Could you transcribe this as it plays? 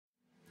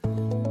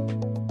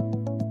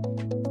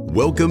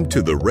Welcome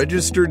to the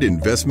Registered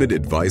Investment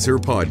Advisor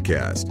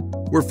Podcast,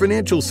 where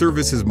financial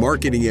services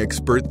marketing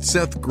expert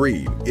Seth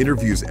Green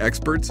interviews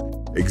experts,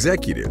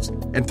 executives,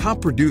 and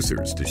top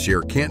producers to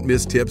share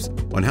can't-miss tips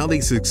on how they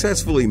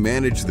successfully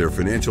manage their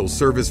financial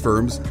service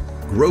firms,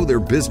 grow their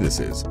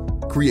businesses,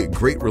 create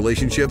great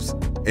relationships,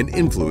 and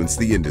influence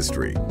the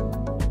industry.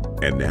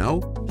 And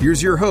now,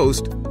 here's your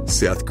host,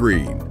 Seth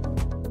Green.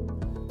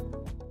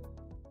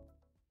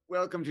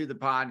 Welcome to the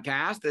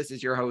podcast. This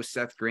is your host,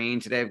 Seth Green.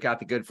 Today, I've got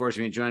the good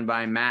fortune to be joined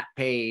by Matt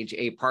Page,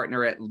 a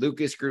partner at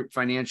Lucas Group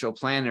Financial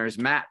Planners.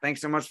 Matt,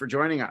 thanks so much for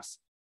joining us.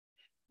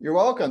 You're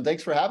welcome.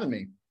 Thanks for having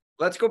me.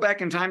 Let's go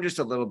back in time just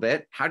a little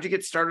bit. How'd you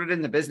get started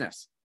in the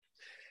business?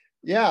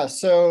 Yeah,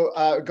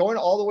 so going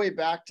all the way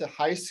back to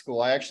high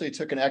school, I actually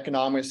took an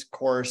economics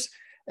course,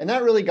 and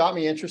that really got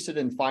me interested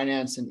in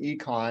finance and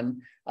econ.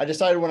 I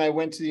decided when I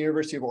went to the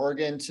University of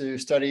Oregon to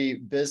study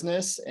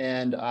business,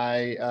 and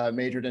I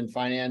majored in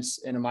finance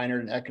and a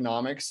minor in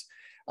economics.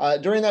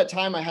 During that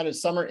time, I had a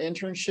summer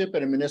internship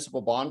at a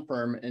municipal bond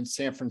firm in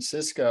San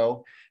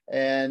Francisco,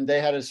 and they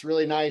had this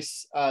really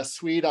nice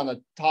suite on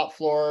the top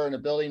floor in a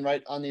building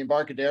right on the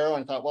Embarcadero.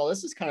 And I thought, well,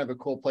 this is kind of a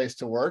cool place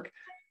to work.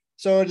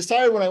 So I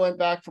decided when I went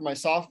back for my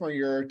sophomore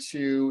year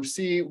to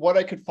see what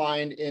I could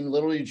find in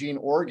Little Eugene,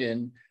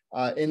 Oregon,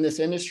 in this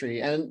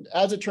industry. And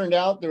as it turned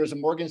out, there was a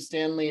Morgan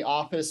Stanley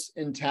office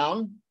in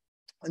town,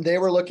 and they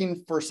were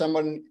looking for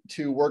someone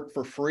to work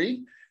for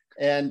free.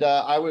 And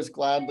I was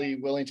gladly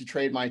willing to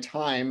trade my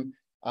time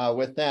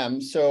with them.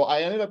 So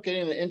I ended up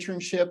getting an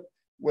internship,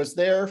 was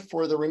there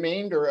for the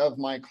remainder of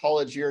my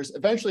college years.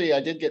 Eventually, I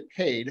did get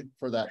paid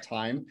for that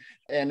time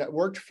and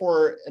worked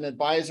for an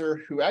advisor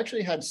who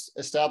actually had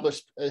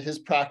established his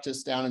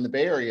practice down in the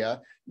Bay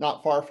Area,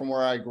 not far from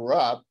where I grew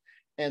up.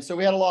 And so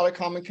we had a lot of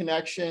common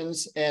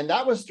connections, and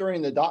that was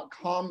during the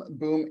dot-com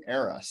boom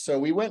era. So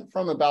we went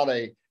from about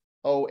a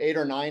 8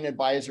 or 9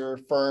 advisor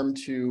firm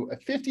to a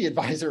 50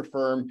 advisor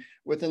firm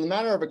within the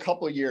matter of a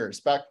couple of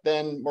years. Back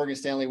then, Morgan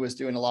Stanley was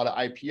doing a lot of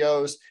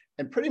IPOs,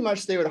 and pretty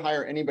much they would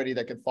hire anybody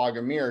that could fog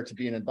a mirror to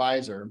be an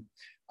advisor.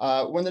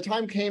 When the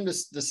time came to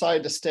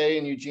decide to stay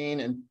in Eugene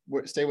and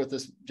stay with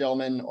this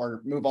gentleman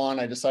or move on,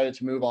 I decided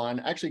to move on.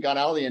 Actually got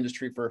out of the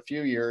industry for a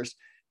few years.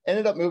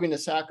 Ended up moving to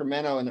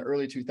Sacramento in the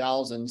early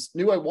 2000s.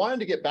 Knew I wanted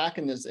to get back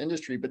in this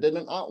industry, but did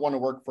not want to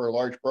work for a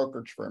large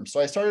brokerage firm.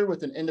 So I started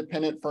with an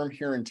independent firm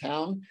here in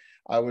town.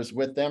 I was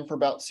with them for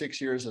about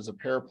 6 years as a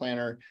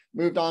paraplanner.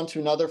 Moved on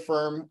to another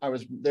firm. I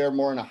was there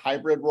more in a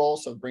hybrid role,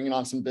 so bringing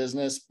on some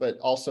business, but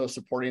also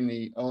supporting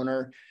the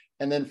owner.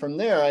 And then from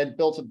there, I had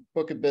built a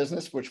book of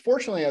business, which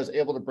fortunately I was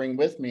able to bring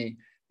with me.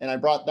 And I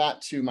brought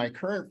that to my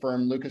current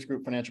firm, Lucas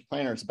Group Financial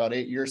Planners, about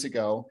 8 years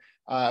ago.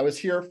 I was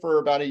here for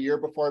about a year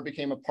before I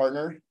became a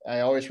partner. I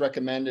always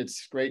recommend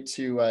it's great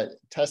to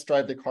test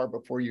drive the car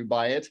before you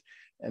buy it.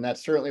 And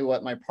that's certainly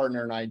what my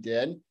partner and I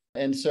did.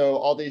 And so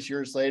all these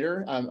years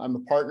later, I'm a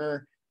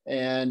partner,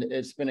 and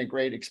it's been a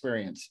great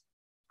experience.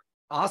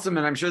 Awesome.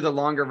 And I'm sure the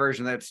longer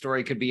version of that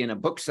story could be in a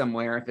book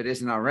somewhere if it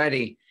isn't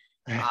already.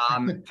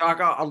 Talk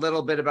a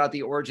little bit about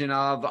the origin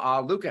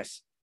of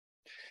Lucas.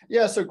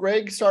 Yeah, so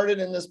Greg started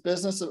in this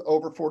business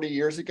over 40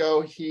 years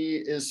ago. He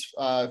is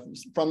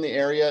from the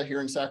area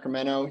here in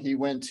Sacramento. He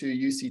went to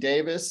UC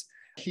Davis.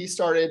 He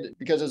started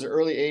because it was the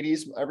early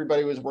 80s.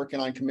 Everybody was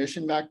working on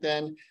commission back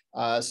then.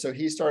 So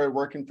he started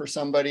working for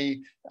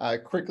somebody,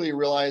 quickly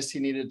realized he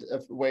needed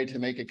a way to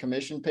make a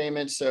commission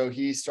payment. So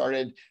he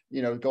started,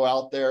 go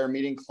out there,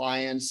 meeting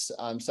clients,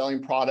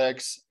 selling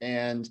products.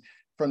 And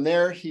from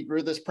there, he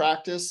grew this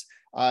practice.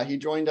 He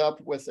joined up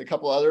with a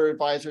couple other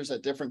advisors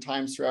at different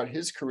times throughout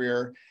his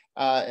career.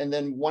 And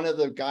then one of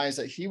the guys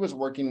that he was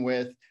working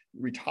with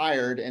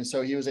retired. And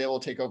so he was able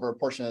to take over a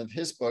portion of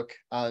his book.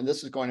 And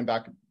this was going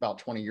back about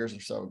 20 years or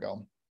so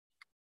ago.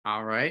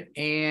 All right.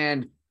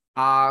 And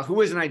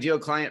who is an ideal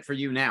client for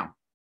you now?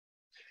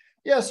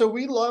 Yeah, so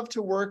we love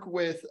to work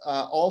with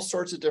all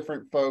sorts of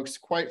different folks.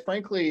 Quite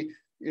frankly,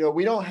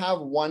 we don't have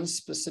one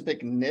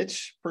specific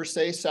niche per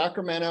se.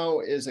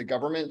 Sacramento is a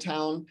government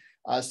town.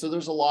 So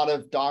there's a lot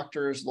of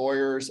doctors,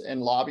 lawyers, and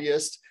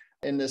lobbyists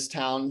in this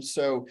town.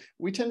 So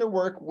we tend to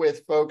work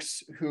with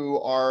folks who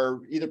are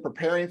either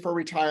preparing for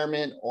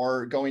retirement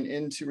or going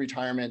into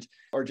retirement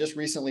or just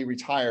recently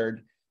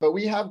retired. But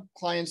we have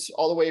clients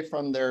all the way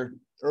from their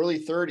early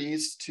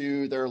 30s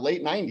to their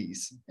late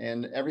 90s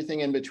and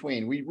everything in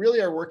between. We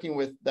really are working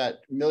with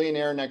that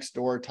millionaire next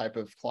door type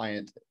of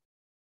client.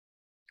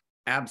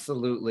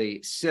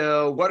 Absolutely.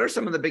 So what are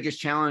some of the biggest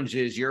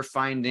challenges you're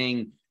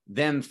finding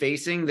them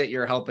facing that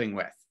you're helping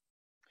with?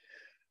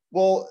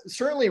 Well,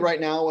 certainly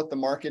right now with the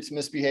markets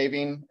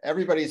misbehaving,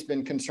 everybody's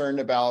been concerned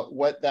about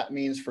what that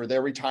means for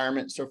their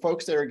retirement. So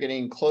folks that are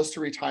getting close to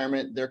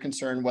retirement, they're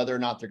concerned whether or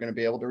not they're going to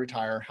be able to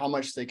retire, how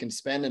much they can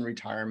spend in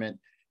retirement,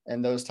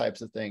 and those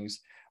types of things.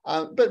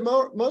 But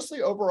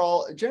mostly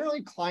overall,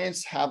 generally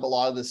clients have a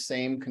lot of the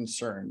same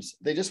concerns.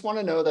 They just want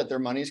to know that their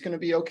money's going to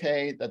be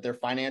okay, that they're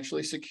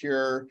financially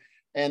secure.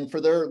 And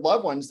for their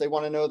loved ones, they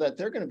want to know that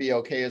they're going to be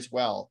okay as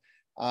well.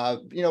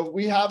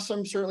 We have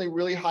some certainly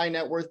really high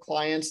net worth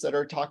clients that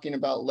are talking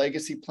about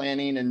legacy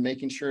planning and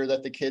making sure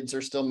that the kids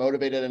are still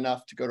motivated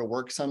enough to go to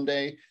work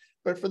someday.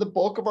 But for the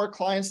bulk of our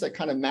clients, that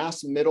kind of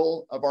mass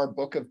middle of our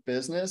book of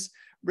business,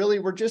 really,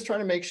 we're just trying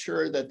to make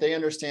sure that they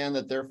understand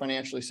that they're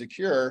financially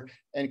secure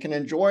and can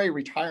enjoy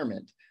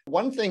retirement.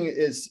 One thing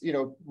is,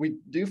 we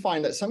do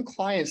find that some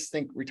clients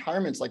think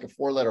retirement's like a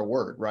 4-letter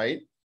word,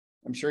 right?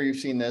 I'm sure you've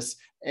seen this,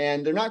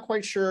 and they're not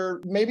quite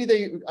sure. Maybe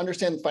they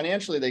understand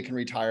financially they can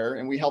retire,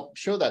 and we help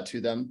show that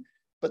to them.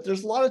 But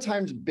there's a lot of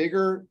times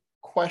bigger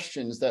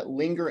questions that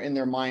linger in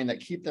their mind that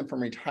keep them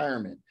from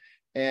retirement.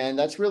 And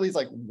that's really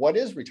like, what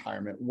is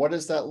retirement? What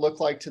does that look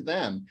like to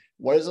them?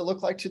 What does it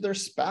look like to their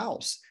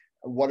spouse?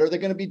 What are they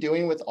going to be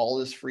doing with all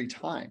this free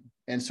time?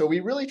 And so we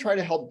really try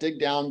to help dig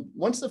down.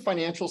 Once the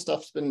financial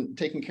stuff's been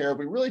taken care of,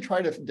 we really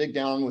try to dig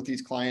down with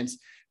these clients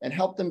and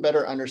help them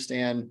better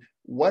understand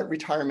what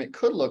retirement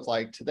could look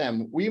like to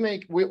them.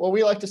 What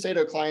we like to say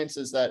to clients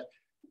is that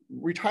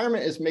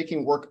retirement is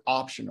making work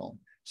optional.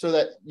 So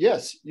that,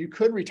 yes, you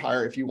could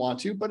retire if you want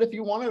to, but if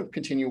you want to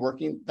continue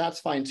working,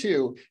 that's fine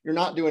too. You're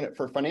not doing it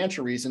for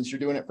financial reasons, you're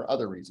doing it for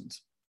other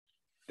reasons.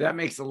 That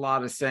makes a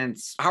lot of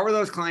sense. How are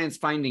those clients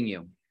finding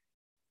you?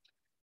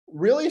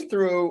 Really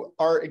through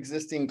our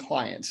existing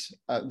clients.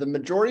 The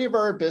majority of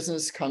our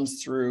business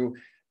comes through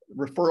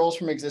referrals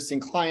from existing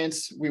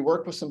clients. We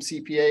work with some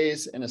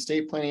CPAs and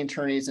estate planning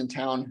attorneys in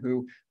town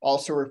who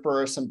also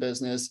refer us some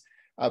business.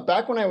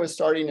 Back when I was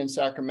starting in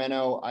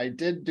Sacramento, I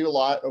did do a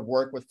lot of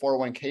work with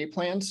 401k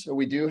plans. So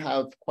we do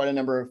have quite a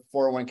number of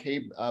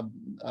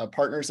 401k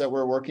partners that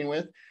we're working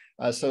with.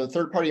 So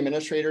third-party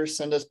administrators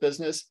send us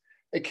business.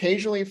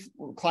 Occasionally,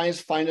 clients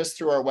find us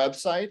through our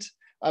website.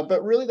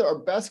 But really, our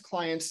best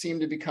clients seem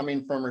to be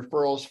coming from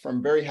referrals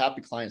from very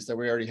happy clients that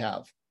we already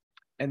have.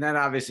 And that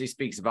obviously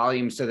speaks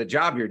volumes to the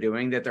job you're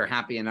doing, that they're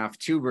happy enough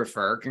to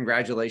refer.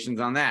 Congratulations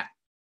on that.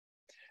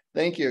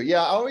 Thank you.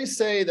 Yeah, I always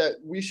say that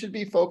we should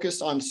be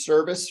focused on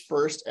service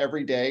first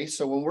every day.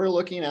 So when we're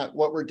looking at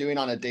what we're doing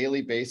on a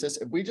daily basis,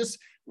 if we just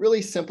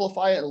really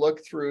simplify it and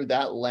look through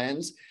that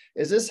lens,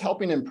 is this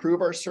helping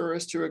improve our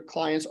service to our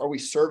clients? Are we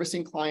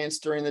servicing clients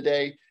during the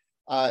day?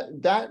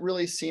 That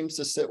really seems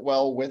to sit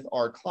well with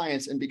our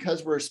clients. And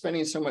because we're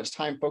spending so much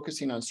time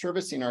focusing on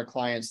servicing our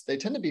clients, they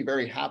tend to be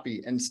very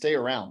happy and stay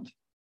around.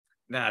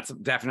 That's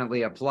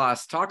definitely a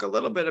plus. Talk a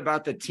little bit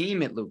about the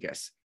team at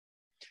Lucas.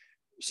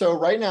 So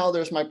right now,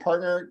 there's my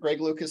partner,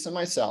 Greg Lucas, and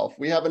myself.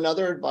 We have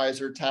another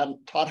advisor,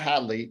 Todd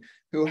Hadley,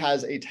 who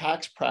has a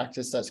tax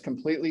practice that's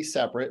completely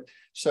separate.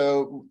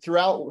 So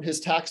throughout his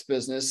tax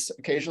business,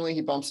 occasionally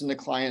he bumps into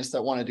clients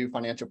that want to do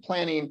financial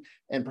planning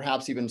and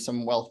perhaps even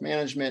some wealth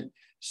management.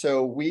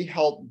 So we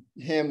help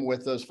him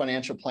with those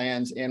financial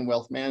plans and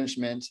wealth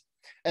management.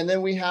 And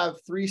then we have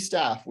 3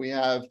 staff. We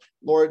have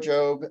Laura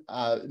Job,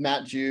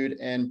 Matt Jude,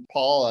 and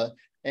Paula.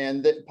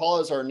 And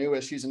Paula is our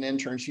newest. She's an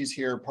intern. She's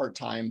here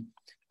part-time.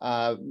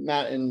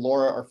 Matt and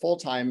Laura are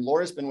full-time.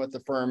 Laura's been with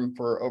the firm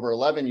for over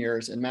 11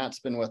 years, and Matt's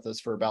been with us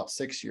for about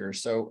 6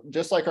 years. So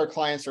just like our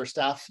clients, our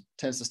staff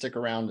tends to stick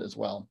around as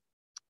well.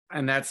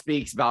 And that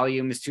speaks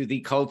volumes to the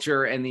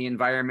culture and the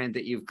environment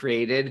that you've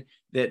created,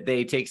 that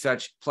they take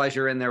such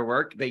pleasure in their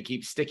work. They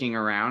keep sticking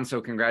around.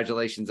 So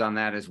congratulations on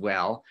that as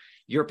well.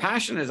 Your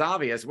passion is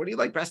obvious. What do you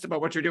like best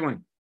about what you're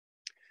doing?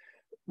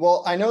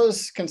 Well, I know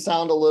this can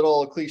sound a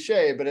little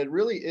cliche, but it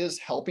really is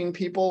helping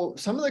people.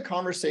 Some of the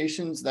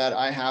conversations that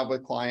I have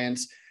with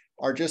clients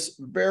are just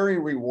very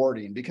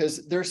rewarding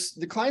because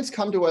the clients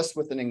come to us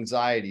with an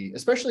anxiety,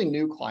 especially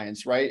new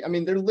clients, right? I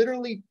mean, they're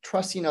literally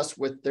trusting us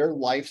with their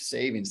life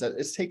savings that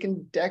it's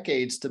taken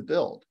decades to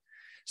build.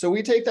 So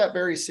we take that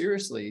very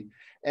seriously.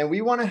 And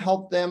we want to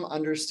help them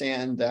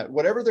understand that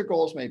whatever their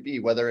goals may be,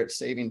 whether it's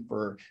saving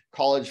for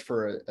college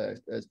for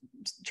a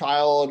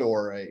child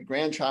or a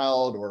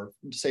grandchild or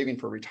saving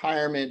for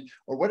retirement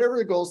or whatever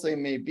the goals they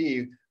may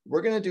be,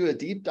 we're going to do a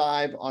deep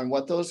dive on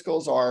what those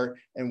goals are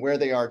and where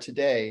they are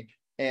today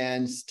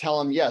and tell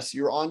them, yes,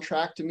 you're on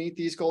track to meet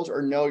these goals,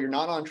 or no, you're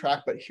not on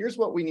track, but here's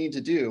what we need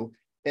to do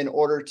in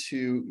order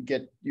to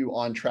get you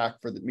on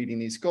track for meeting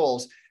these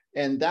goals.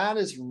 And that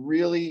is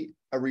really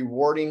a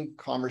rewarding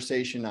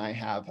conversation I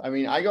have. I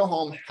mean, I go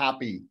home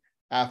happy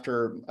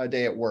after a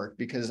day at work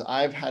because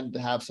I've had to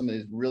have some of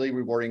these really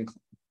rewarding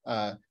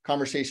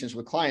conversations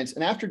with clients.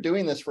 And after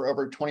doing this for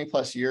over 20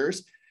 plus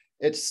years,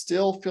 it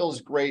still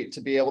feels great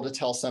to be able to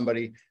tell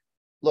somebody,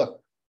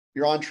 look,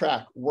 you're on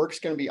track. Work's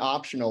going to be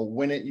optional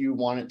when you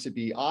want it to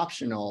be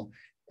optional.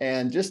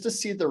 And just to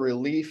see the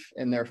relief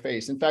in their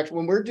face. In fact,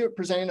 when we're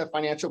presenting a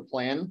financial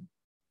plan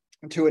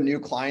to a new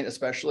client,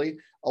 especially,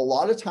 a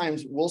lot of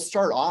times we'll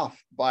start off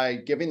by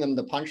giving them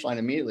the punchline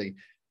immediately.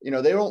 They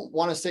don't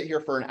want to sit here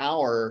for an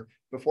hour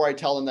before I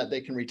tell them that they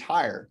can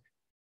retire.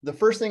 The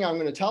first thing I'm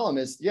going to tell them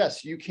is,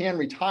 yes, you can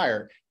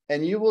retire.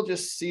 And you will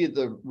just see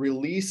the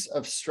release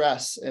of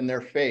stress in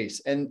their face.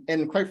 And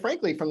quite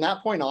frankly, from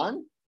that point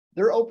on,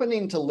 they're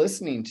opening to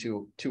listening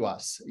to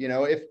us.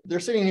 If they're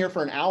sitting here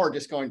for an hour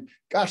just going,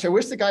 gosh, I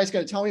wish the guy's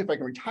going to tell me if I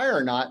can retire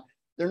or not,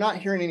 they're not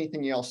hearing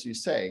anything else you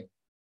say.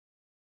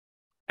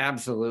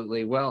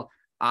 Absolutely. Well,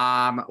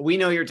 We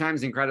know your time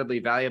is incredibly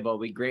valuable.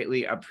 We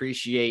greatly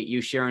appreciate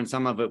you sharing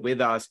some of it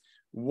with us.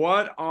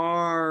 What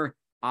are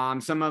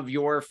some of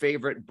your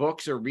favorite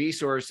books or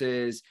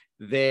resources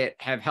that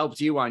have helped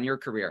you on your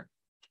career?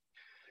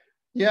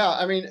 Yeah,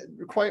 I mean,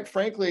 quite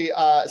frankly,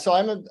 so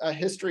I'm a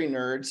history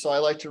nerd, so I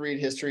like to read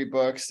history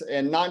books,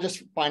 and not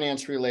just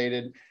finance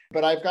related,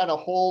 but I've got a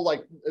whole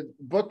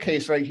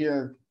bookcase right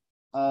here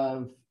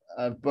of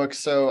books.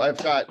 So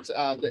I've got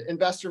the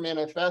Investor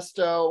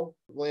Manifesto,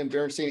 William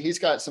Bernstein. He's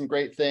got some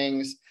great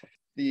things.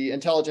 The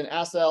Intelligent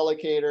Asset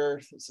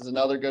Allocator. This is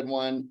another good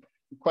one.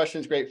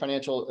 Questions great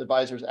financial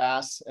advisors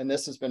ask, and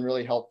this has been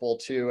really helpful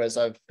too as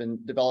I've been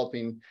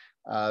developing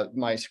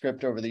my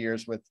script over the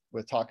years with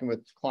talking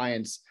with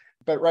clients.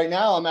 But right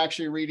now, I'm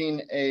actually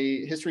reading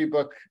a history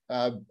book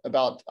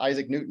about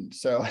Isaac Newton.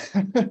 So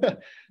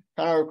kind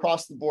of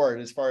across the board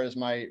as far as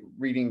my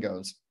reading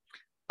goes.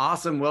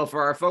 Awesome. Well,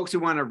 for our folks who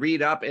want to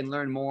read up and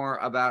learn more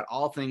about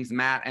all things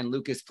Matt and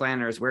Lucas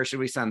Planners, where should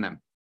we send them?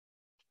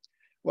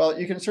 Well,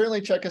 you can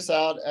certainly check us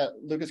out at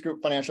Lucas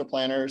Group Financial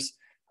Planners.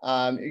 You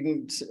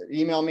can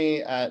email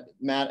me at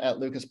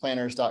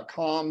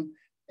matt@lucasplanners.com.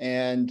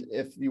 And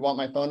if you want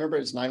my phone number,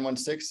 it's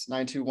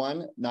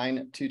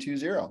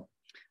 916-921-9220.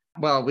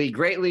 Well, we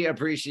greatly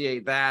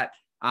appreciate that.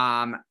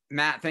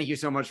 Matt, thank you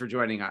so much for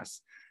joining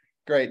us.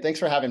 Great. Thanks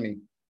for having me.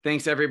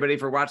 Thanks, everybody,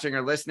 for watching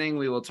or listening.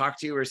 We will talk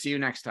to you or see you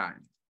next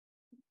time.